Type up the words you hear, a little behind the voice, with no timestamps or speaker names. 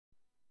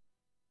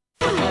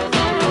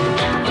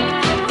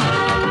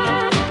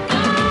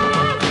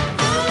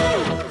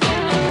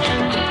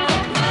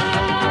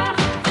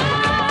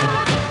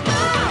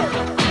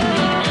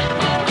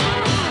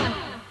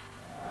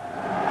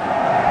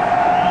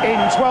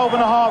12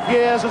 and a half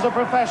years as a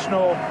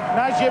professional,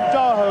 Najib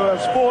Daho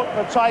has fought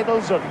for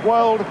titles at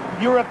world,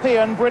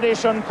 European,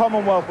 British and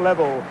Commonwealth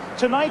level.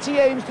 Tonight he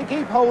aims to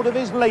keep hold of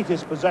his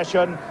latest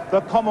possession,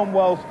 the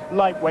Commonwealth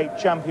Lightweight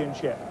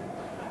Championship.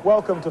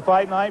 Welcome to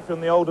Fight Night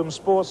from the Oldham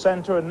Sports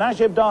Centre, and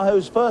Najib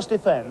Daho's first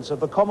defence of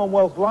the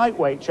Commonwealth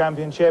Lightweight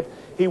Championship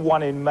he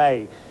won in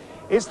May.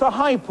 It's the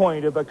high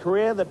point of a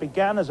career that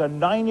began as a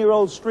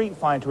 9-year-old street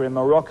fighter in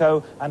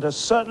Morocco and has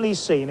certainly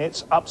seen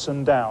its ups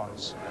and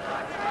downs.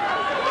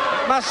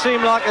 It must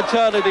seem like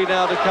eternity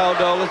now to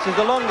Kalbhenn. This is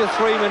the longest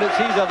 3 minutes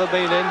he's ever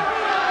been in.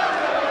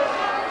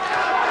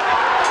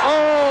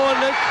 Oh, and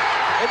it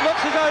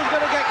looks as though he's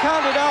going to get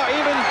counted out,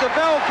 even as the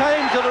bell came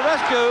to the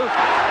rescue.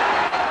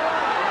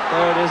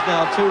 There it is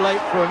now, too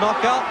late for a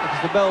knockout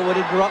because the bell would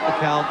interrupt the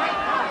count.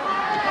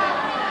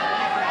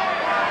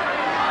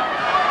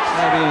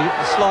 Maybe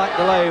a slight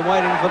delay in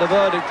waiting for the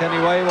verdict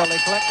anyway while they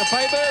collect the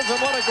papers, and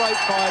what a great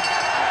fight.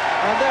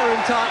 And they're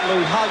entitled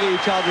to hug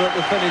each other at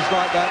the finish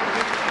like that.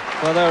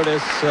 Well, there it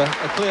is, a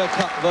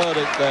clear-cut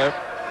verdict there.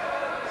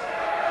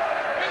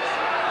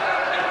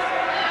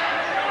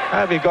 How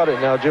have you got it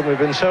now, Jim? We've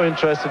been so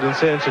interested in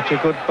seeing such a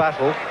good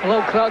battle. A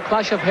little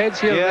clash of heads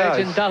here, yeah,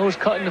 Reg, and Daho's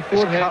cutting the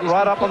forehead. Cut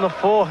right up on the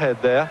forehead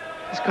there.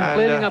 He's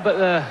complaining about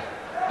the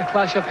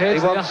clash of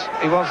heads.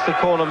 He wants the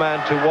corner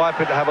man to wipe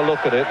it, to have a look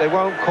at it. They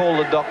won't call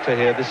the doctor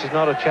here. This is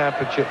not a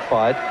championship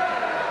fight.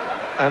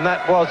 And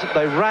that was,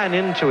 they ran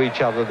into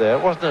each other there.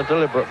 It wasn't a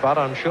deliberate butt,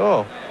 I'm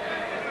sure.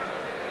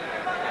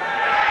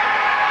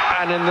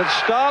 And in the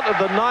start of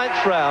the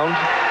 9th round,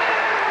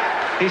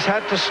 he's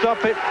had to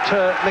stop it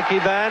to Mickey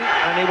Van,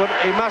 and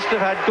he must have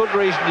had good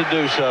reason to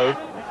do so.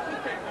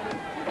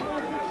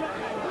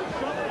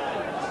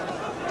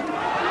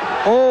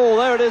 Oh,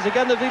 there it is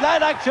again, the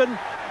delayed action.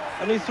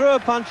 And he threw a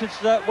punch.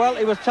 Well,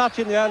 he was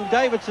touching the end.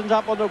 Davidson's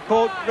up on the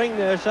court ring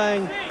there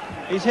saying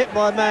he's hit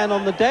my man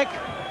on the deck.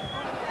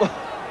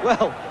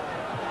 Well,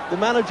 the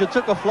manager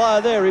took a flyer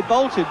there. He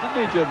bolted,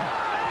 didn't he, Jim?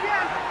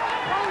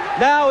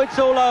 Now it's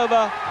all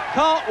over.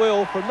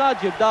 Cartwheel from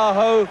Najib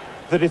Daho.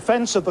 The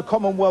defence of the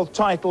Commonwealth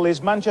title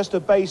is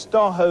Manchester-based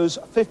Daho's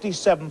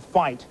 57th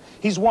fight.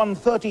 He's won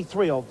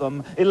 33 of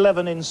them,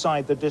 11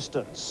 inside the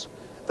distance.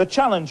 The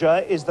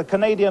challenger is the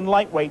Canadian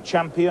lightweight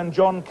champion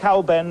John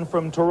Kalbhenn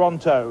from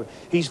Toronto.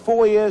 He's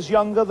 4 years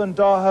younger than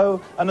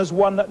Daho and has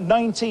won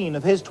 19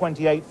 of his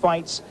 28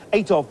 fights,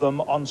 8 of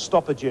them on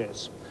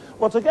stoppages.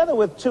 Well, together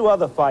with 2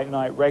 other Fight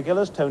Night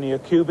regulars, Tony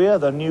Akubia,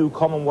 the new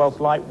Commonwealth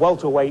light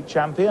welterweight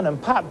champion,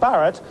 and Pat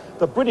Barrett,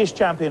 the British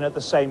champion at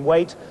the same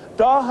weight,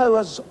 Daho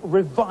has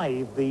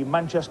revived the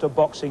Manchester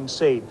boxing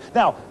scene.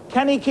 Now,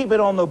 can he keep it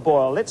on the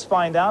boil? Let's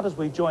find out as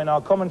we join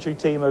our commentary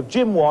team of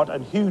Jim Watt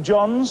and Hugh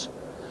Johns.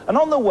 And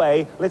on the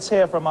way, let's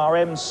hear from our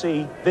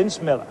MC,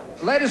 Vince Miller.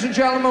 Ladies and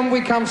gentlemen,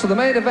 we come to the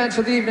main event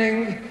of the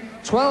evening.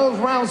 12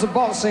 rounds of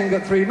boxing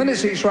at 3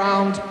 minutes each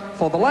round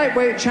for the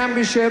lightweight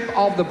championship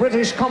of the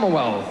British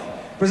Commonwealth.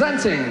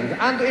 Presenting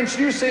and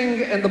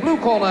introducing in the blue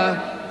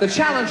corner, the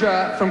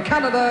challenger from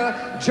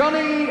Canada,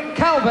 Johnny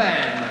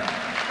Kalbhenn.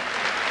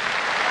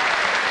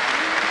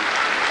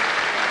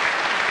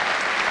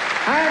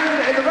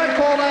 And in the red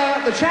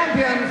corner, the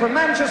champion from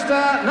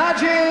Manchester,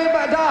 Najib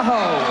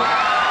Daho.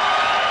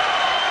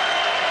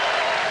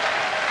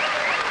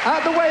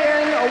 At the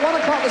weigh-in at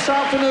 1 o'clock this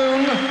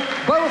afternoon,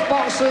 both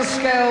boxers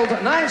scaled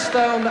 9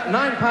 stone,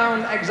 9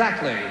 pound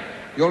exactly.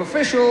 Your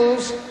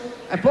officials,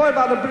 employed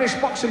by the British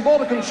Boxing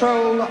Board of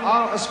Control,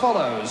 are as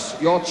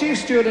follows. Your chief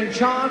steward in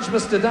charge,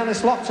 Mr.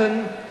 Dennis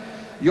Lockton.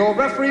 Your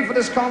referee for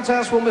this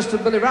contest will Mr.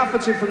 Billy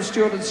Rafferty from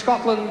Stewart in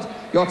Scotland.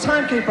 Your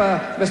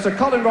timekeeper, Mr.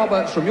 Colin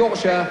Roberts from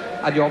Yorkshire.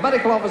 And your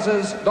medical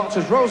officers,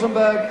 Drs.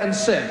 Rosenberg and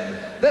Sim.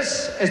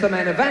 This is the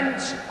main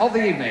event of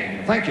the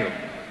evening. Thank you.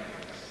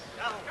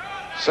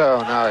 So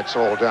now it's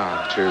all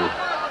down to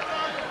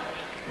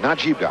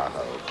Najib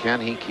Daho. Can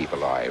he keep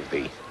alive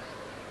the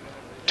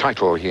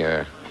title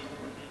here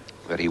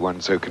that he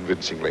won so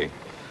convincingly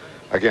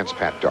against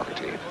Pat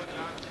Doherty?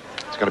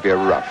 It's going to be a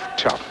rough,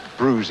 tough,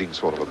 bruising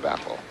sort of a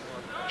battle.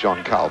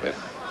 John Kalbhenn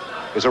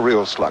is a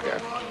real slugger.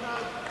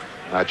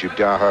 Najib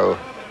Daho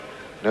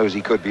knows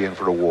he could be in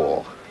for a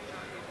war.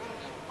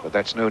 But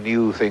that's no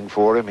new thing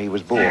for him. He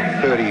was born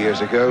 30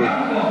 years ago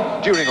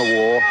during a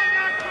war,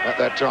 at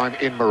that time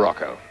in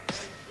Morocco.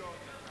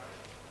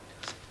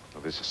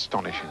 This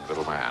astonishing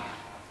little man,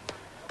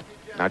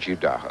 Najib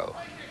Daho.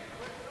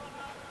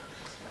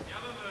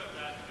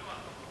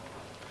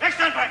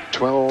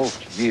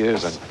 12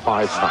 years and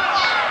 5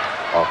 months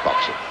of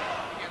boxing.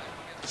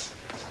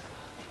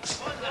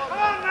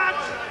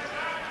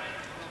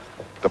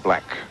 The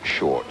black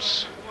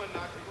shorts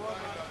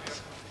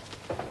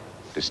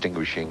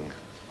distinguishing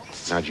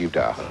Najib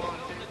Daho.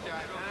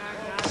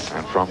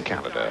 And from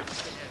Canada,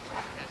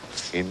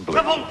 in blue,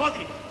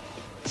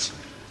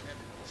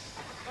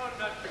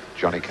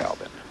 Johnny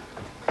Kalbhenn.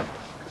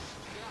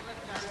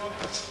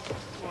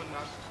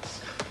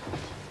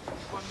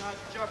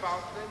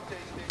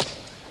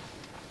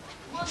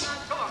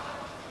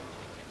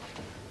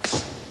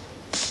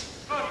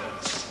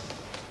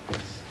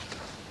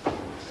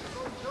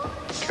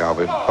 Kalbhenn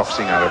Kalbhenn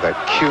boxing out of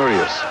that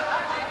curious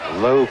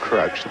low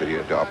crouch that he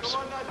adopts.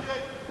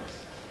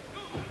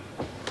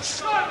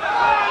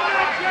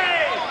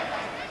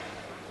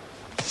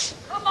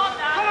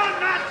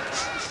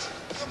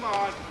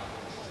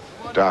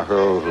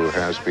 Daho, who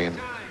has been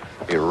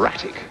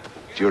erratic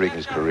during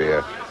his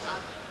career,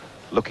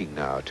 looking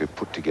now to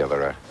put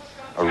together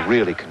a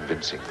really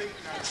convincing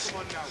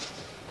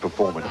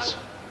performance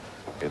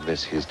in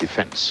this, his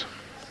defense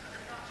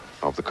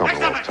of the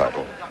Commonwealth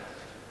title.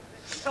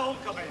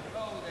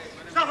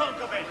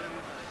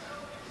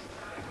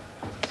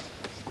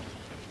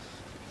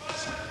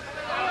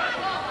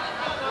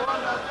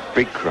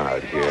 Big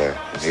crowd here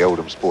in the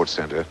Oldham Sports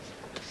Centre,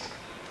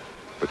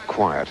 but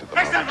quiet at the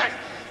moment,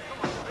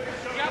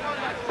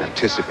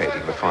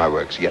 anticipating the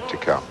fireworks yet to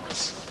come.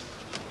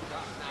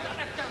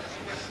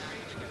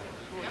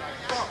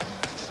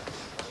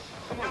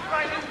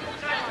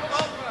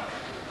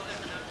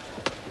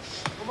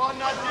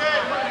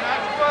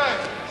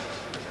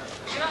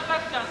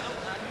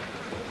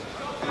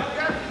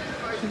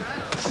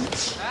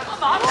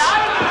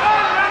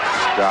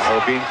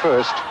 Daho being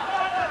first.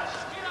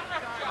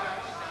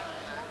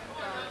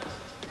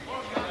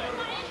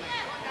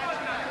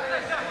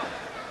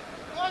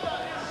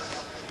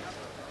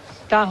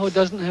 Daho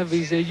doesn't have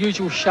his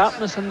usual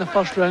sharpness in the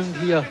first round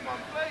here.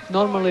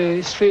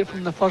 Normally, straight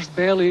from the first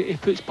belly, he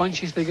puts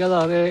punches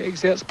together,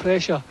 exerts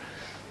pressure.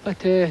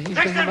 But he's going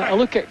to have a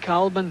look at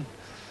Kalbhenn.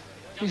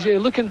 He's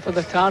looking for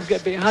the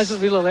target, but he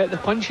hasn't really let the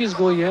punches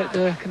go yet.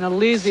 The kind of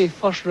lazy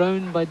first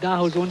round by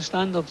Daho's own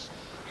standards.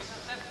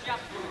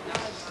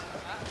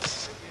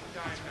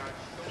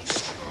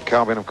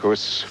 Kalbhenn, of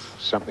course,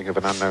 something of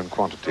an unknown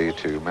quantity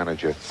to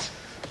manager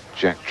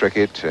Jack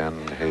Trickett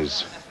and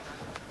his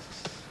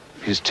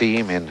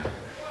team in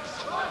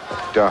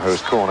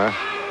Daho's corner.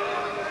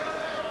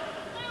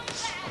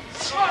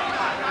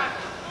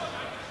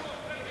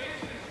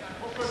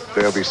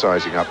 They'll be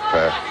sizing up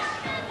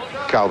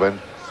Kalbhenn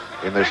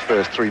in this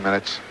first 3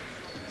 minutes.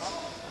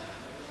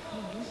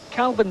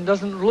 Kalbhenn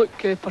doesn't look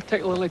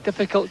particularly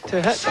difficult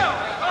to hit, so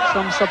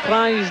I'm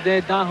surprised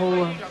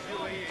Daho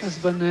has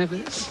been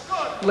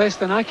less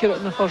than accurate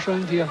in the first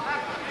round here.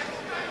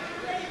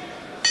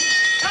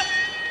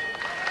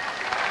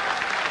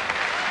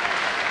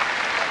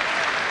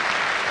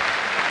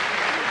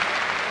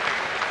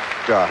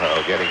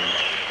 Daho getting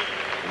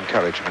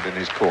encouragement in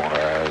his corner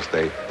as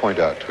they point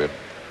out to him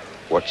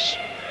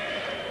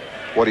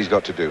what he's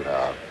got to do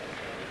now.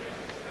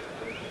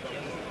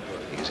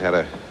 He's had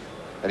an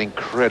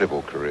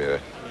incredible career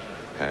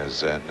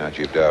as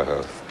Najib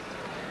Daho.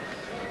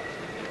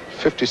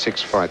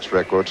 56 fights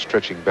record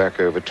stretching back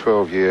over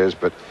 12 years,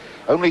 but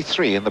only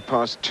 3 in the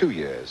past 2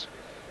 years.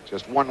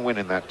 Just 1 win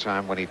in that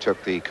time when he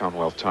took the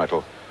Commonwealth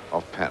title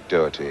off Pat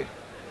Doherty.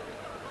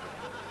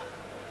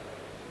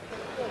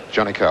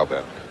 Johnny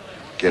Kalbhenn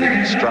getting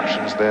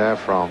instructions there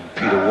from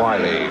Peter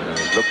Wiley, who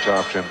has looked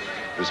after him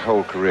his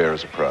whole career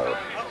as a pro.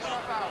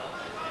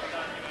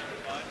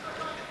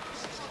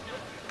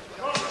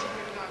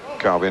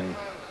 Kalbhenn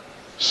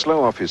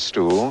slow off his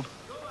stool,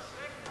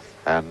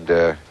 and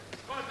there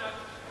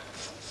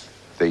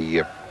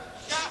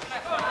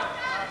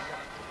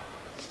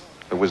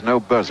was no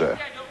buzzer.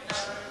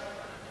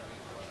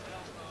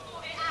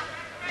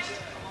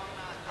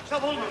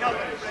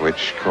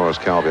 Which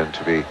caused Kalbhenn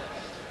to be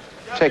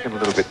taken a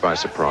little bit by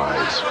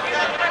surprise.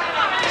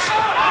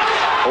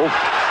 Oh,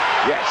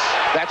 yes,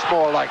 that's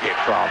more like it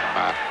from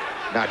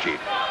Najib.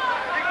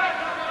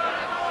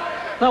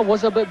 That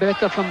was a bit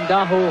better from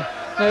Daho.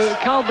 Now,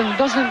 Kalbhenn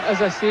doesn't,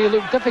 as I say,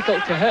 look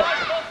difficult to hit,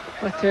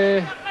 but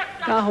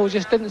Daho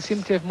just didn't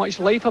seem to have much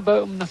life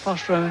about him in the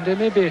first round.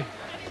 Maybe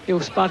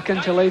he'll spark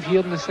into life here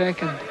in the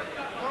second.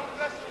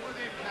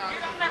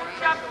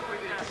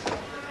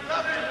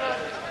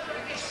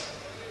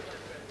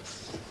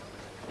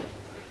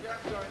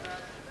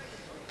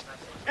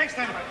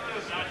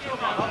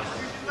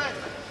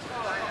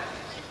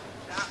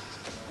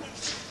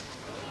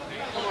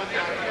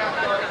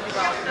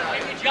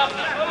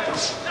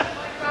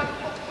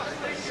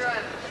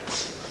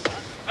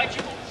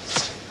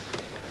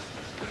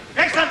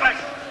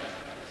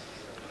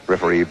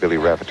 Referee Billy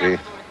Rafferty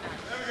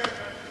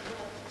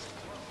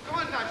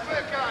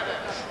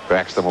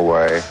backs them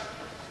away.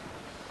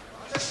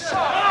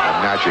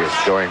 And Najib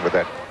going with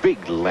that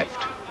big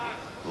left,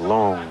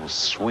 long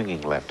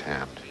swinging left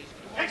hand.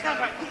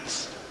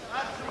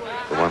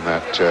 The one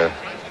that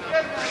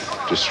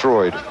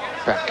destroyed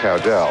Pat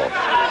Cowdell.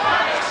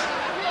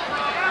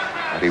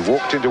 And he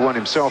walked into one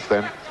himself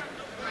then.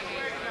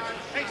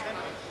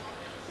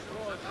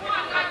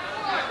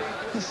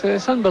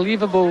 It's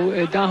unbelievable.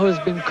 Daho's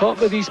been caught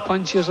with these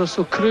punches, are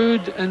so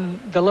crude and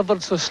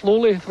delivered so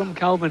slowly from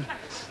Kalbhenn.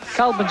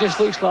 Kalbhenn just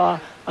looks like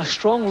a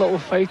strong little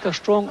fighter,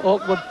 strong,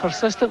 awkward,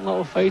 persistent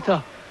little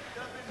fighter.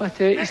 But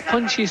his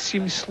punches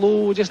seem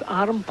slow, just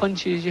arm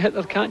punches. You hit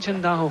their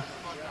catching, Daho.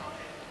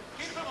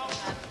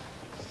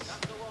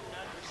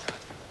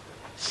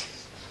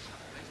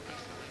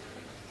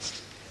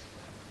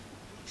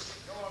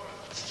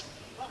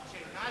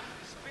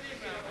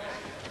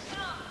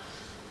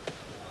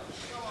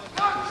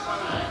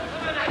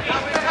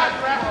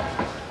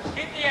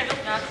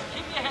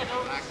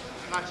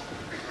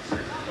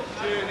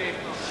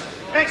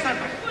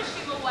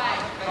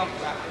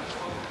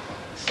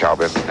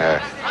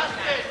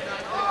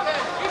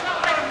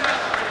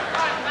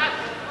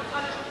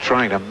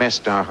 trying to mess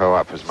Daho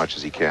up as much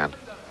as he can.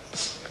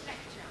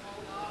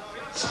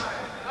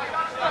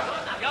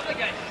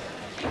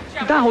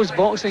 Daho's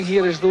boxing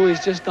here as though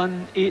he's just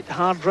done 8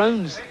 hard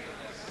rounds.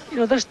 You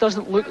know, this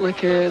doesn't look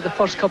like the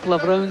first couple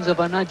of rounds of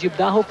a Najib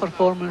Daho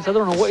performance. I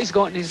don't know what he's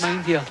got in his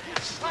mind here.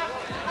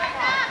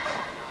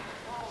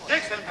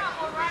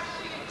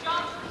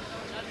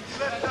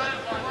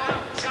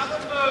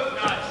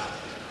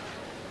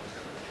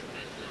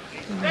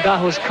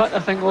 Daho's cut, I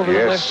think, over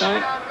the left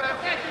eye.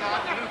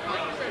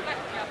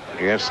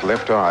 Yes,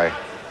 left eye.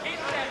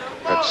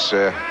 That's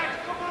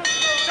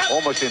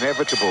almost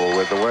inevitable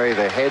with the way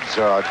the heads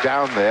are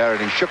down there,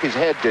 and he shook his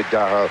head, did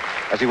Daho,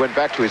 as he went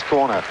back to his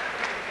corner.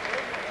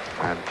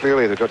 And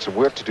clearly they've got some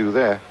work to do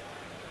there.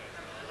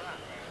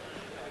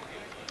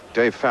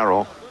 Dave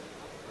Farrell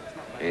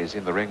is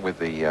in the ring with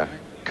the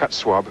cut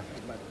swab.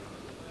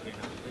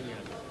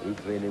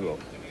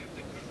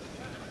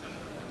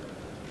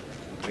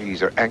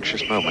 These are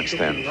anxious moments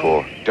then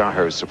for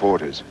Daho's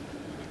supporters.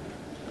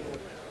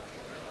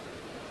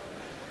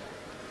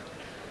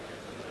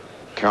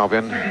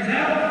 Kalbhenn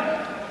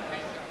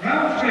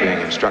is being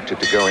instructed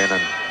to go in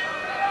and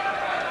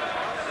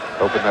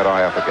open that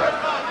eye up again.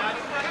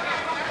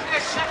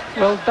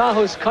 Well,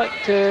 Daho's cut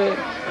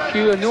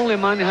Hugh, and the only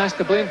man who has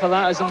to blame for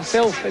that is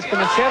himself. It's been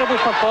a terrible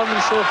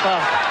performance so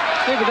far.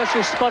 Maybe this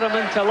will spur him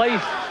into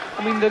life.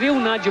 I mean, the real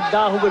Najib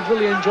Daho would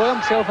really enjoy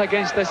himself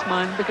against this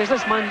man, because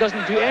this man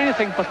doesn't do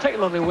anything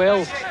particularly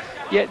well,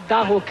 yet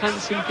Daho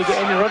can't seem to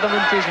get any rhythm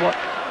into his work.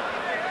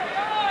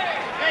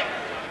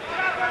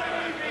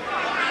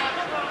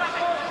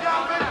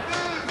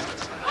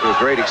 To a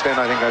great extent,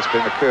 I think that's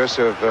been the curse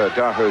of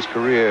Daho's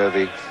career,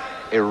 the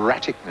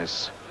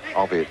erraticness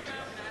of it.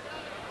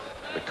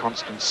 The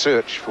constant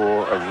search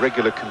for a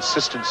regular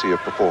consistency of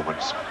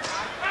performance.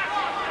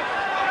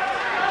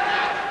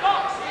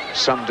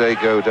 Some day,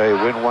 go day,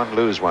 win one,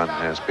 lose one,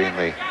 has been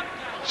the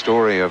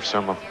story of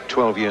some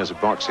 12 years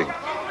of boxing.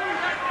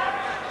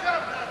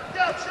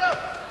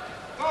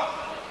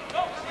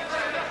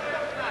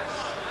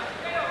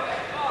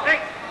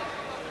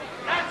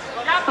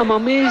 I'm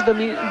amazed. I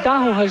mean,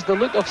 Daho has the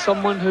look of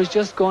someone who's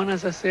just gone,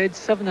 as I said,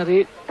 7 or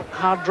 8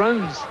 hard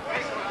rounds.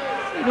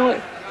 You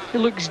know, he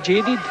looks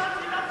jaded.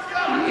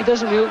 He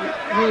doesn't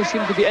really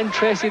seem to be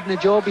interested in the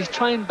job. He's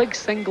trying big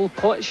single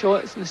pot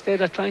shots instead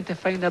of trying to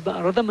find a bit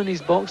of rhythm in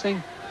his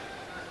boxing.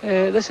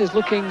 This is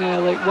looking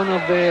like one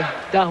of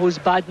Daho's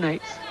bad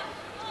nights.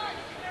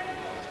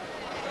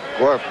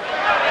 Well,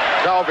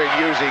 Kalbhenn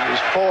using his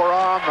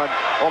forearm and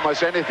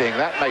almost anything,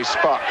 that may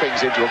spark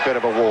things into a bit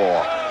of a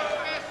war.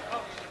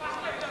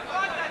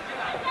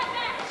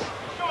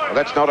 Well,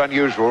 that's not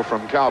unusual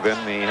from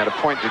Kalbhenn. He had a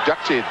point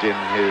deducted in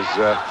his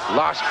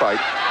last fight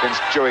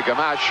against Joey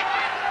Gamache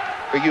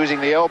for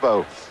using the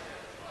elbow.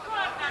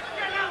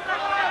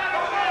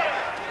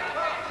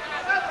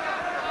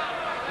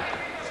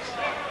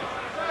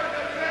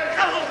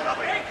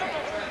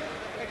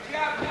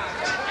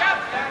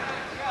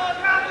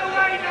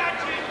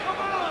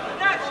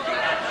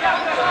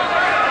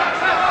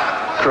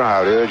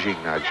 Crowd urging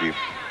Najib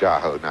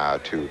Daho now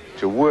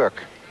to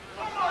work.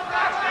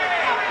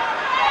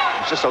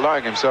 He's just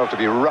allowing himself to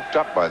be roughed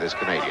up by this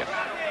Canadian.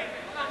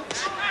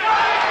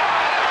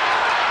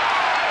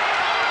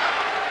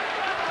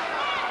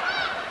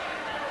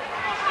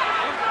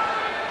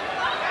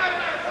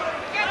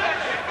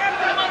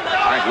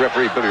 I think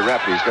referee Billy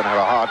Rapley is going to have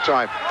a hard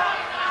time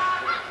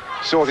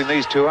sorting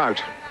these two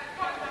out.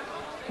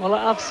 Well,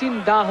 I've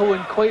seen Daho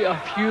in quite a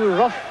few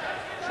rough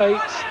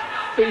fights,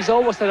 but he's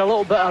always had a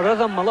little bit of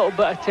rhythm, a little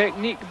bit of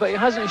technique, but he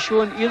hasn't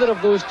shown either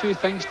of those two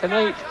things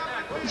tonight.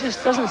 He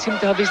just doesn't seem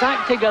to have his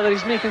act together.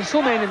 He's making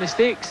so many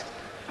mistakes.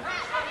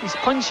 He's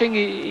punching,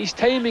 his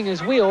timing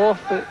is way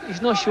off, but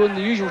he's not showing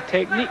the usual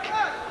technique.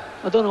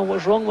 I don't know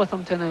what's wrong with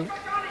him tonight.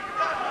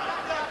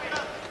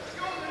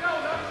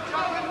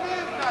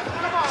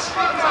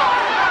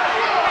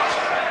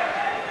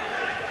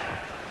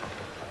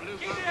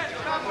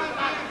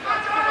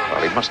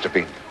 Well, he must have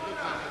been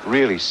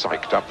really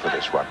psyched up for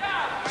this one.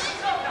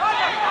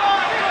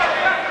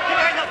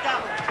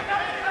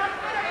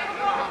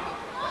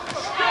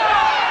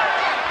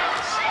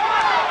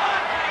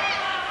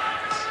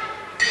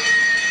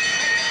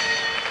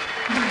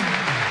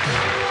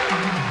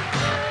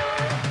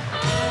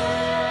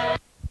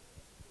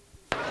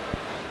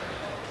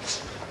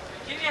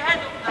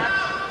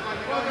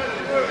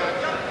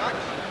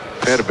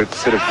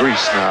 A bit of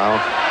grease now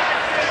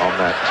on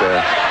that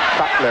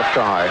cut left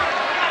eye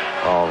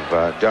of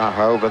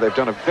Daho, but they've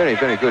done a very,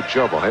 very good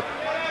job on it.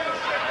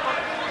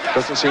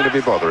 Doesn't seem to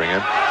be bothering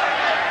him.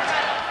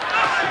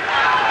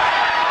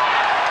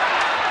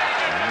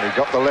 And he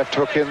got the left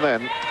hook in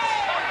then.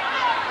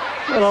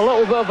 Well, a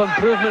little bit of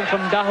improvement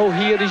from Daho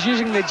here. He's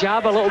using the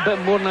jab a little bit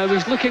more now.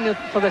 He's looking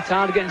for the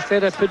target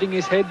instead of putting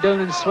his head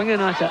down and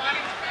swinging at it.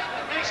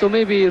 So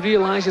maybe he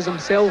realises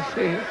himself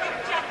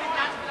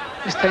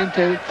it's time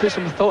to put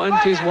some thought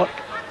into his work.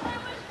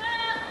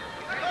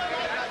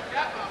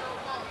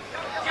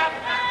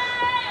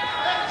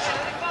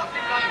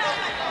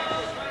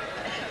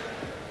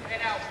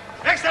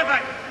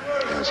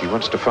 As he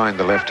wants to find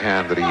the left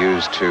hand that he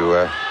used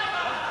to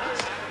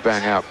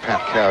bang out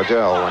Pat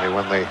Cowdell when he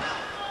won the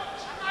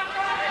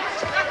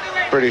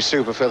British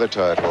Super Feather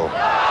title.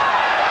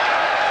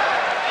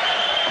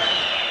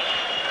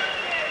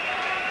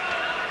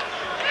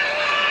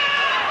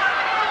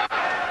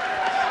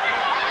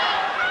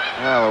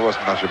 Well, there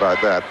wasn't much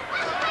about that.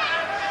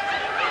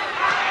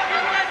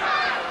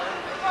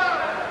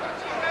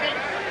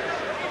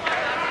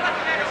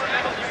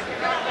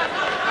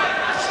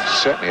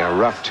 Certainly a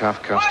rough,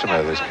 tough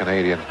customer, this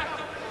Canadian.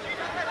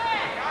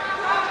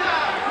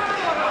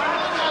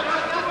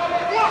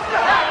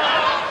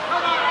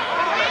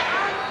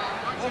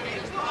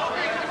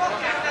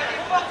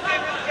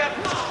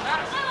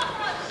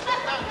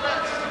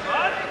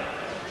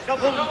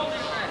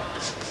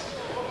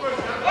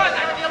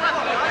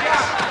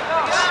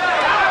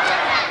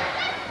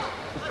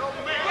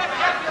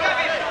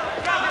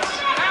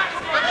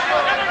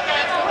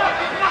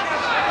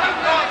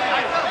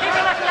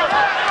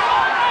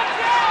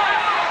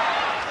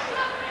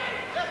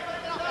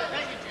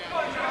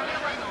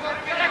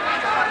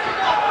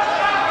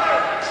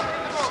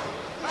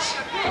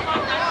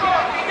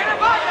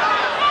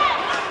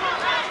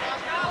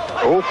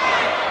 Oh,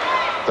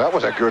 that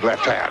was a good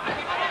left hand.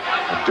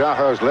 And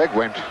Daho's leg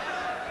went.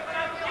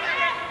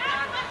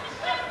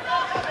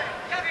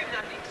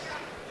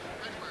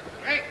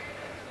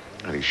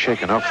 And he's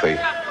shaken off the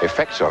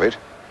effects of it.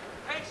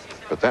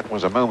 But that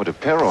was a moment of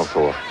peril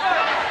for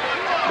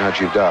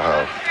Najib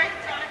Daho.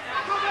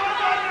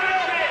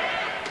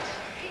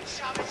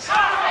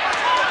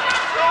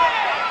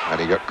 And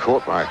he got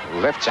caught by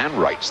lefts and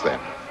rights then.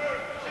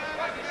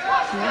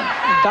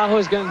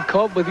 Daho's getting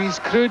caught with these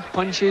crude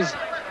punches.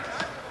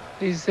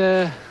 His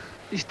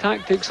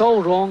tactics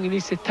all wrong. He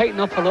needs to tighten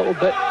up a little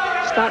bit,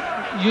 start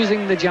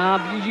using the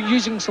jab,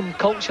 using some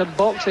cultured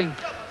boxing.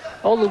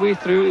 All the way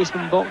through he's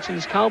been boxing.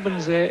 It's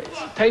Kalbhenn's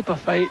type of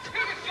fight,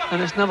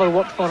 and it's never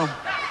worked for him.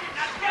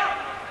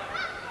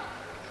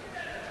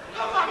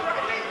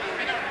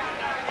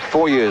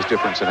 Four years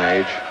difference in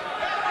age.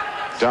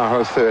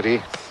 Daho 30,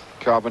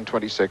 Kalbhenn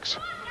 26.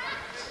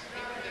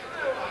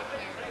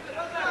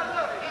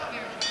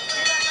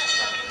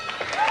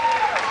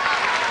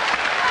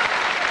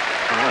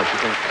 I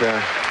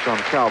think John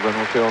Kalbhenn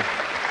will feel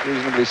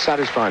reasonably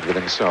satisfied with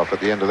himself at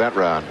the end of that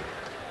round.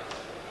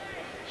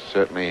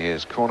 Certainly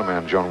his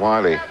cornerman, John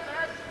Wiley,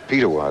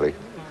 Peter Wiley,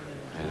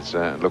 is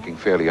looking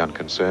fairly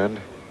unconcerned.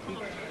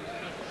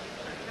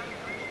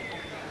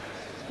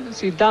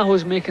 See,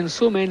 Daho's making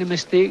so many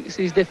mistakes.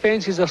 His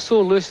defences are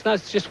so loose.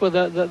 That's just where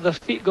their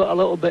feet got a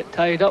little bit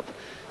tied up.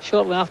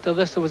 Shortly after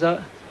this, there was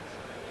a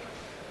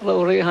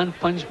little right-hand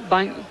punch.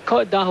 Bang,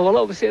 caught Daho a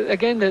little bit.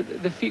 Again,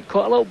 the feet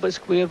caught a little bit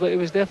square, but he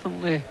was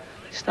definitely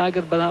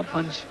staggered by that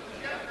punch.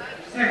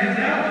 Seconds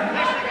out.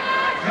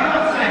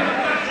 Round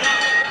 6.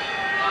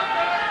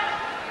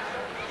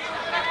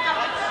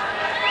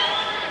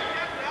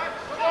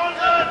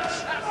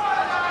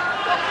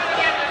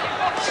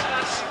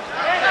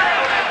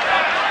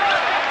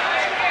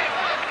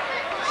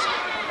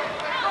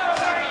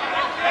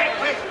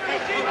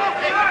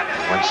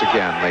 Once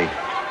again,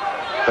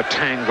 the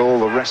tangle,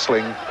 the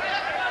wrestling.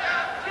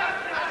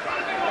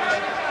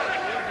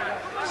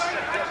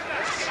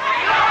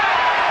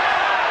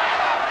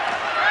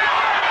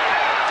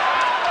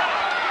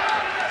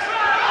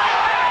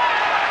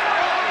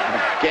 And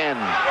again,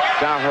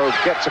 Daho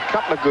gets a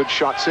couple of good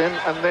shots in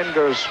and then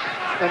goes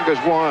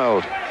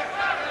wild.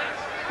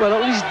 Well,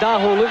 at least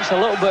Daho looks a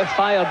little bit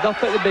fired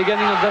up at the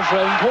beginning of this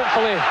round.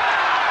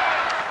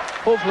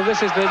 Hopefully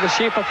this is the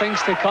shape of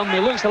things to come. He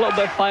looks a little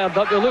bit fired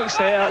up. He looks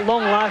at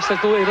long last as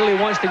though he really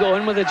wants to go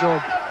on with the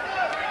job.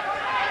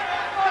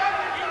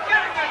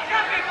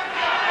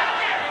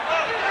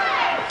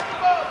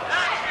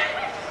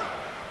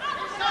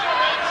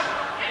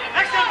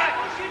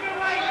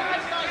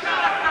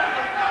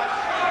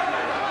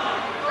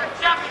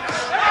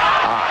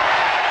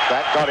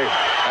 That got him.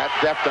 That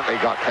definitely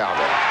got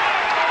Kalbhenn.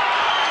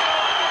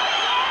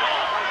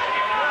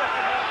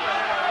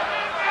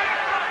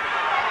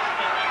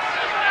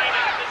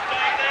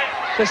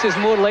 This is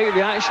more like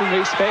the action we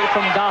expect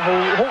from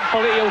Daho.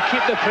 Hopefully he'll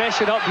keep the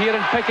pressure up here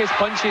and pick his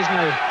punches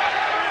now.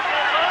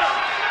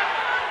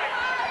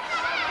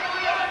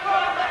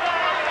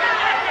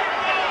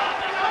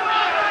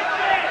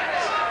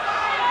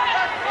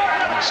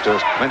 Still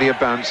plenty of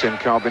bounce in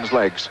Kalbhenn's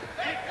legs.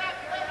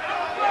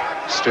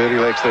 Sturdy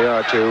legs they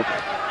are too.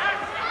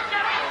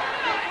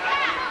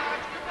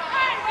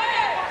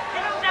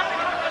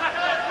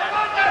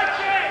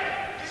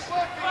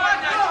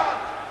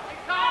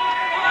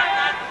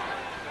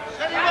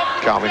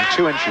 Kalbhenn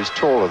 2 inches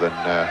taller than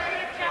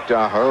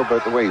Daho,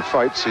 but the way he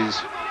fights,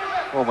 he's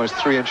almost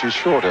 3 inches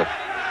shorter.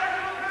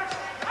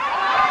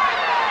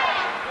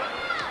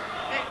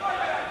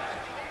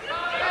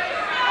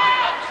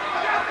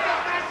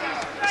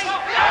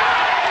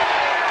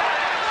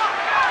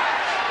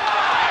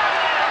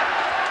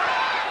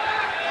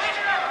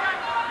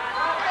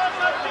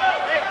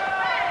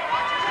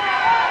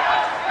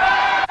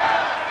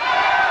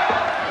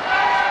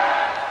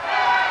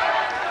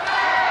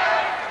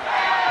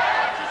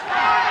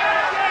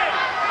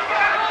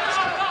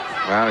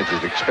 Well, as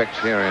you'd expect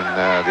here in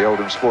the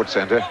Oldham Sports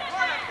Centre,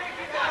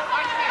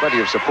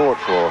 plenty of support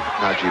for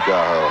Najib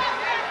Daho.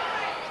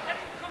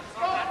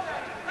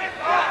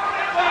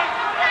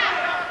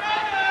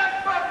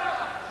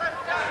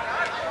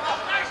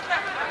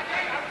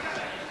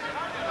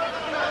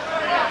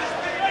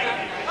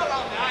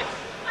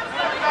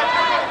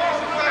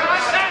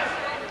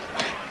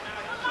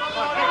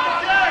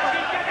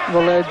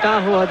 Well,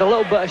 Daho had a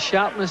little bit of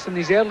sharpness in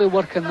his early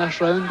work in this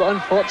round, but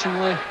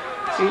unfortunately,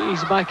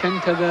 he's back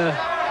into the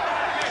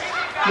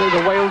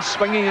wild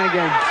swinging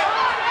again.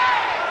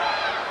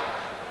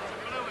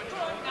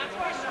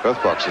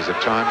 Both boxers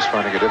at times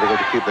finding it difficult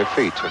to keep their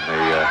feet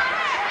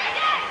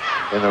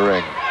in the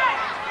ring.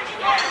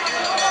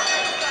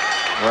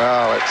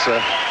 Well, it's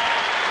a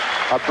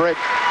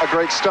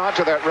great start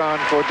to that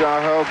round for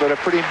Daho, but a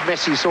pretty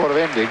messy sort of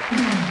ending.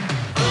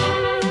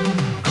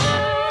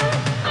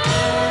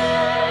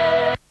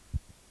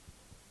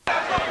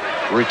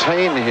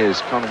 Retain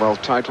his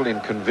Commonwealth title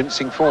in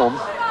convincing form.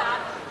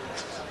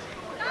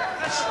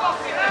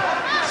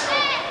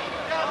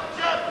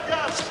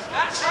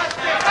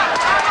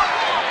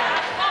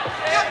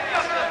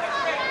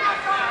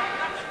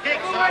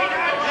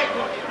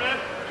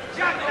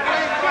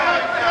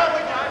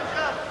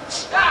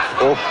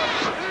 Oh.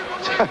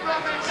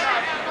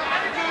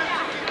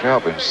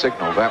 Kalbhenn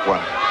signalled that one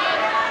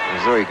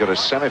as though he got a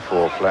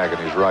semaphore flag in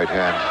his right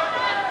hand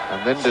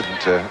and then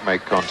didn't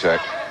make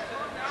contact.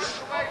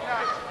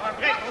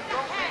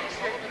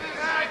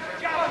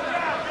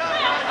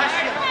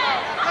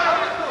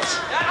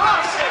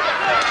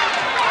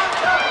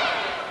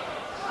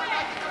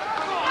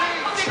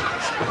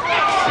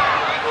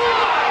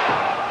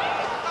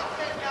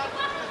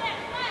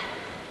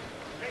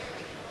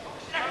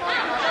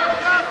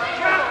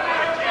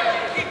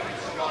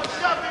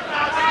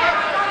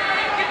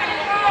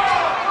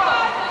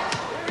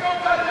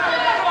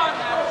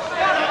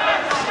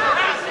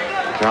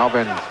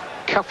 Kalbhenn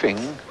cuffing,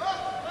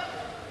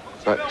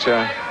 but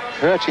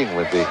hurting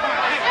with the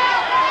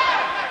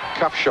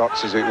cuff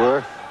shots, as it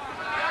were.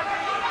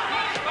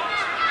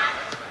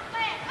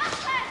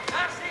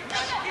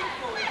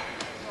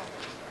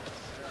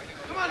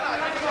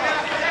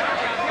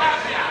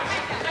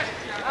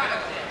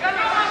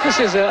 This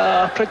is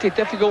a pretty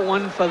difficult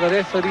one for the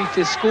referee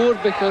to score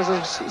because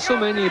there's so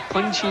many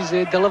punches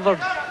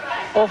delivered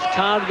off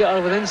target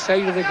or within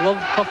inside of the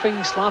glove,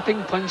 cuffing,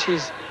 slapping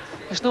punches.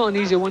 It's not an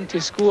easy one to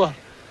score.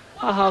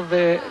 I have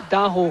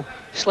Daho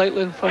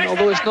slightly in front,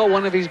 although it's not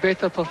one of his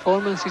better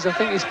performances. I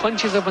think his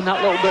punches have been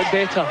that little bit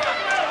better.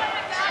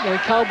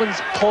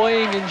 Kalbhenn's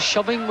pawing and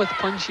shoving with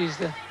punches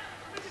there.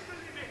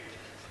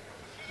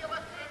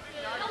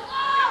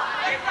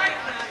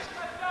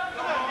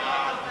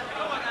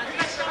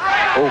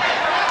 Oh,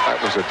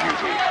 that was a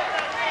beauty.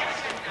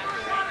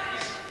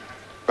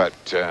 But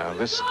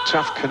this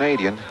tough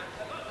Canadian,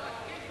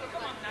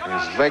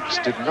 his legs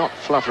did not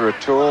flutter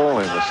at all.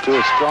 He was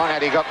still strong,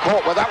 and he got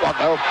caught with that one,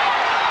 though.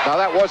 Now,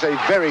 that was a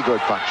very good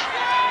punch,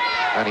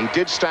 and he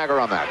did stagger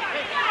on that.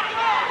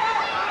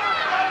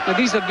 Now,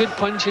 these are good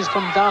punches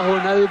from Daho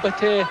now,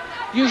 but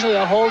usually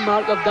a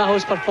hallmark of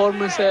Daho's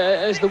performance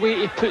is the way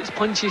he puts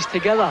punches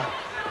together.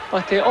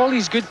 But all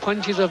these good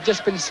punches have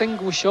just been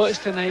single shots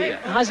tonight. He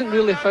hasn't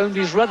really found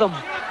his rhythm.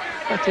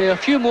 But a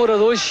few more of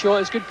those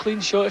shots, good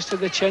clean shots to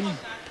the chin,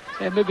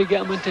 maybe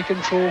get him into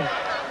control.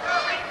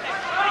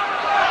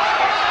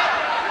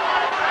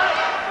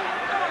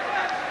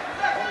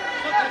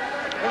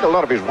 A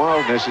lot of his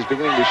wildness is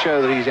beginning to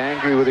show that he's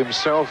angry with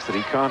himself, that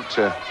he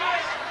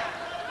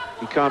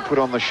can't put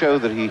on the show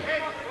that he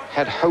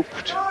had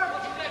hoped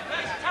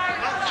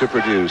to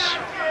produce.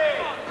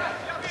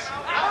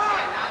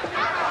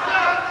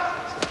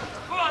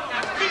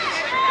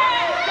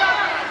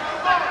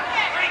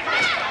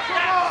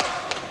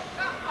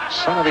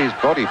 Some of these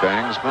body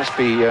bangs must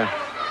be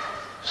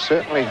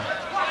certainly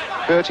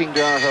hurting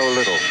Daho a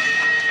little.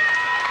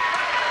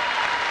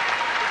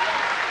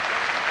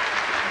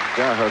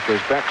 Daho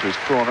goes back to his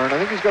corner, and I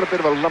think he's got a bit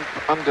of a lump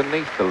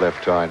underneath the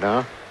left eye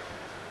now,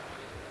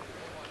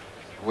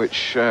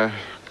 which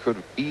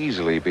could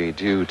easily be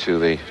due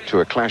to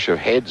a clash of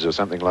heads or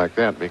something like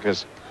that,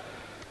 because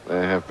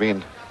there have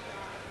been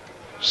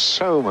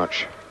so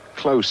much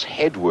close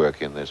head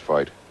work in this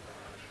fight.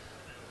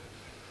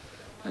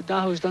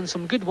 Daho's done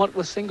some good work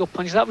with single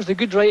punches. That was the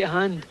good right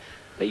hand,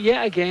 but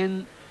yet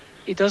again,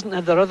 he doesn't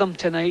have the rhythm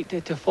tonight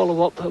to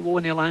follow up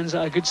when he lands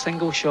at a good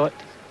single shot.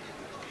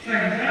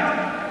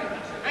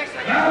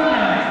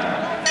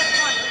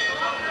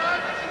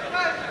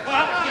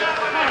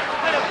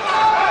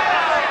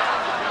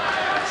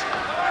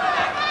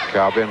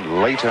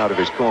 Kalbhenn late out of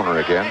his corner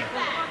again.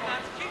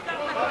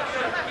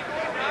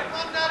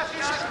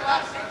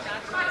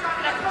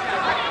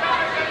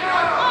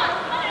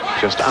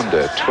 Just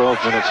under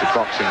 12 minutes of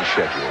boxing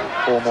schedule,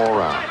 4 more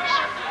rounds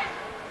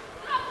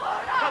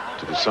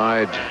to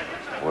decide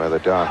whether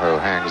Daho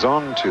hangs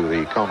on to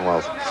the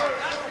Commonwealth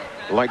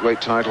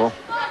lightweight title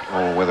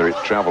or whether it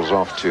travels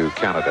off to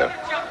Canada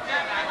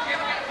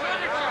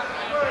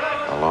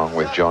along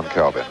with John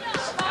Kalbhenn.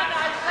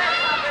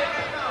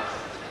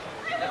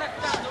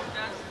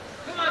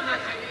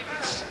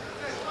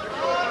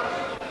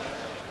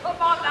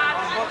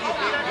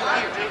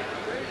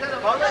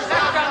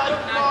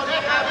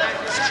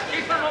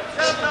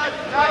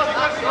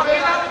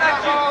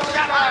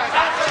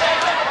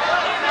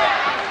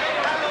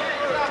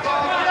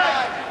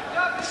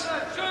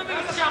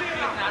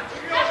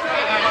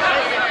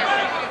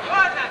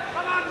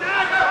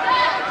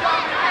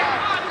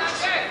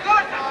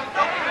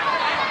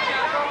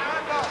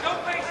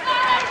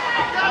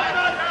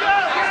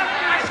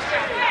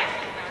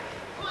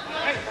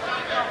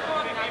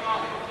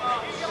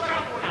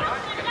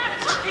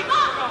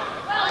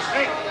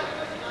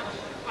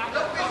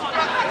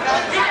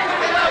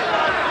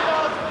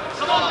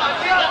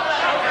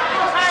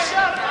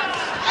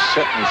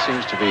 certainly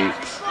seems to be a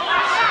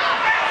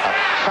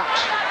cut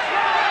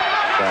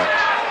that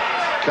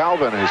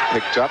Kalbhenn has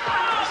picked up.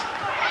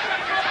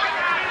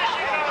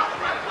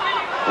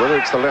 Whether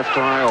it's the left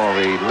eye or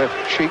the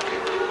left cheek,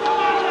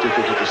 it's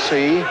difficult to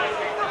see.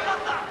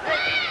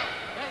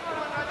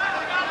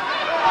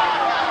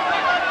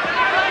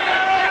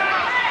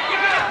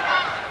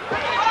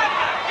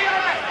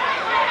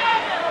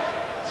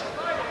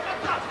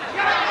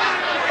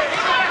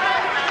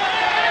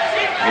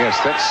 Yes,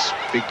 that's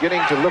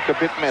beginning to look a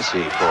bit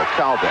messy for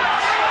Kalbhenn.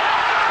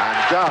 And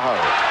Daho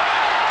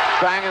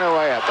banging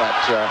away at that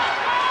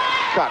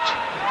cut.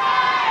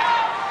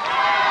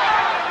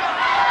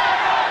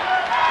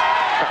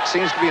 Cut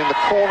seems to be in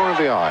the corner of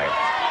the eye.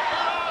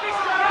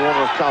 Corner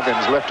of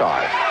Kalbhenn's left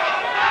eye.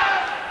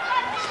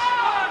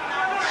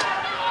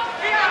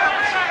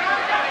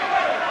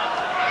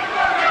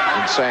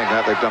 In saying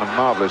that, they've done a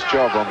marvellous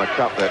job on the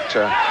cut that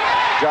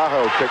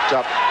Daho picked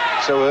up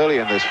so early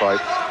in this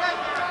fight.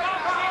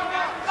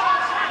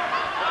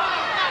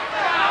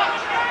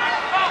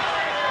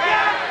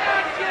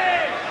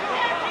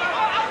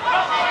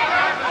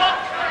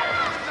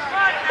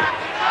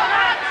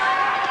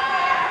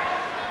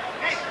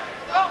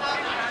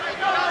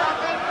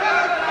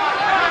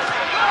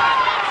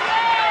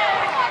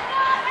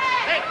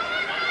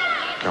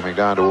 Coming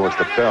down towards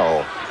the bell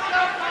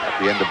at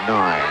the end of 9,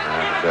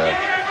 and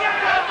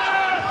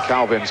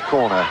Kalbhenn's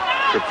corner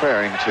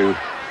preparing to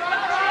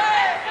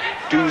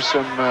do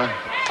some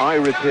eye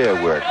repair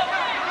work.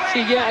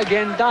 See, yet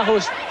again,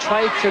 Daho's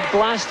tried to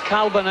blast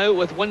Kalbhenn out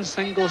with one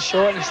single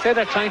shot instead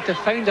of trying to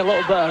find a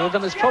little bit of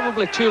rhythm. It's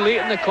probably too late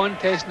in the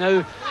contest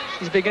now.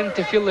 He's beginning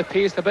to feel the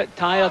pace, a bit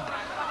tired,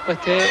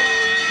 but he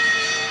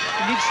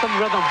needs some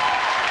rhythm.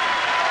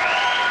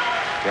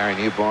 Gary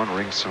Newborn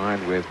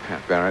ringside with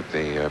Pat Barrett,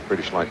 the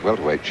British light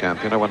welterweight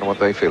champion. I wonder what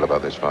they feel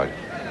about this fight.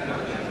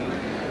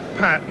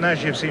 Pat,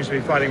 Najib seems to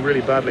be fighting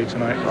really badly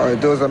tonight. Oh, it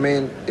does. I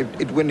mean,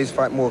 it'd win this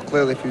fight more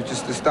clearly if he was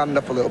just to stand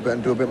up a little bit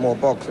and do a bit more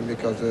boxing,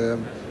 because,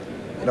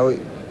 you know,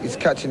 he's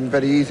catching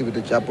very easy with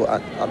the jab, but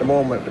at the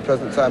moment, at the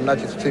present time,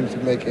 Najib seems to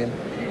be making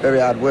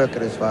very hard work of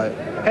this fight.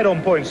 Head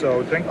on points, though, I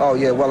would think. Oh,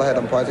 yeah, well ahead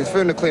on points. He's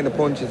throwing the cleaner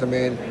punches. I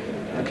mean,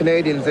 the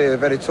Canadian's here, a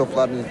very tough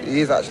lad, and he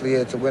is actually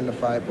here to win the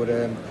fight, but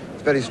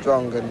it's very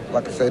strong, and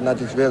like I say,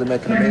 Najib's really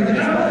making a meal of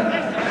this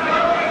fight.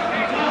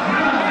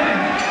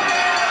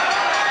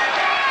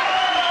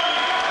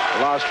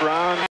 Last round.